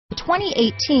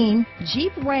2018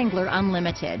 Jeep Wrangler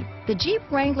Unlimited. The Jeep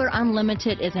Wrangler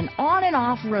Unlimited is an on and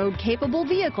off-road capable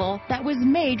vehicle that was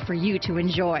made for you to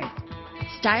enjoy.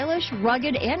 Stylish,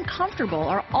 rugged, and comfortable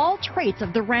are all traits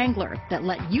of the Wrangler that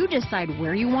let you decide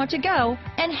where you want to go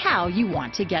and how you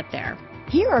want to get there.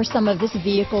 Here are some of this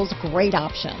vehicle's great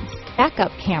options: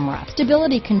 backup camera,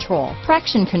 stability control,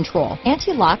 traction control,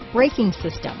 anti-lock braking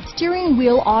system, steering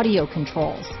wheel audio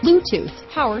controls, Bluetooth,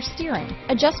 power steering,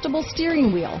 adjustable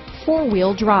steering wheel,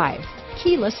 four-wheel drive,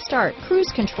 keyless start, cruise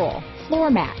control, floor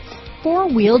mats,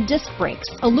 four-wheel disc brakes,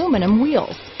 aluminum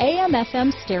wheels,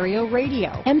 AM/FM stereo radio,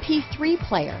 MP3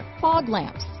 player, fog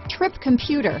lamps, trip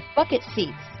computer, bucket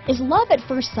seats. Is love at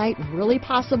first sight really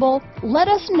possible? Let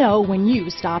us know when you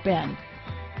stop in.